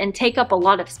up and take up a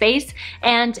lot of space.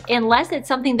 And unless it's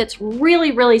something that's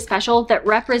really, really special that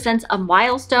represents a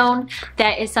milestone,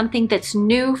 that is something that's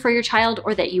new for your child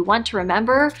or that you want to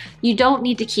remember, you don't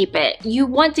need to keep it. You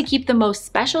want to keep the most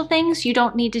special things. You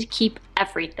don't need to keep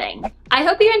everything. I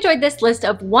hope you enjoyed this list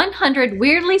of 100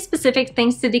 weirdly specific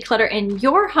things to declutter in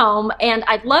your home, and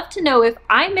I'd love to know if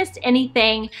I missed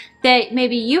anything that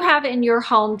maybe you have in your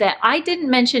home that I didn't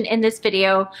mention in this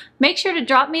video. Make sure to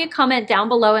drop me a comment down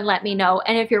below and let me know.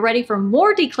 And if you're ready for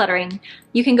more decluttering,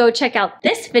 you can go check out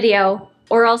this video,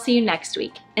 or I'll see you next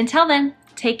week. Until then,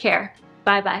 take care.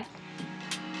 Bye-bye.